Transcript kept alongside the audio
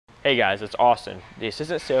Hey guys, it's Austin, the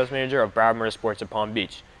Assistant Sales Manager of Broward Motorsports at Palm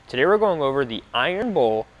Beach. Today we're going over the Iron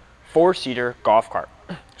Bowl 4-seater golf cart.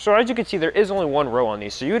 So as you can see, there is only one row on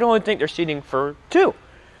these, so you would only think they're seating for two.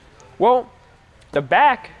 Well, the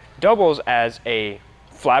back doubles as a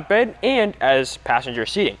flatbed and as passenger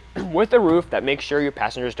seating with a roof that makes sure your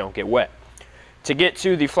passengers don't get wet. To get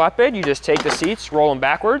to the flatbed, you just take the seats, roll them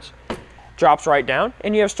backwards, drops right down,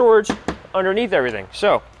 and you have storage underneath everything.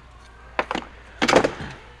 So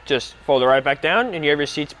just fold it right back down and you have your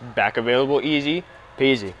seats back available, easy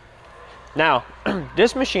peasy. Now,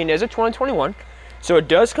 this machine is a 2021, so it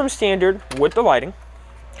does come standard with the lighting.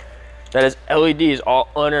 That is LEDs all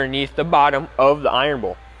underneath the bottom of the Iron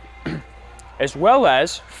Bowl, as well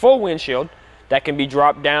as full windshield that can be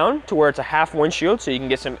dropped down to where it's a half windshield so you can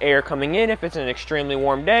get some air coming in if it's an extremely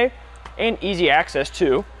warm day, and easy access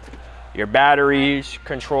to your batteries,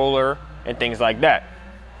 controller, and things like that.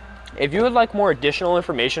 If you would like more additional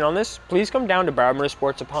information on this, please come down to Broward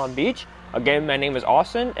Motorsports at Palm Beach. Again, my name is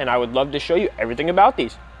Austin, and I would love to show you everything about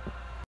these.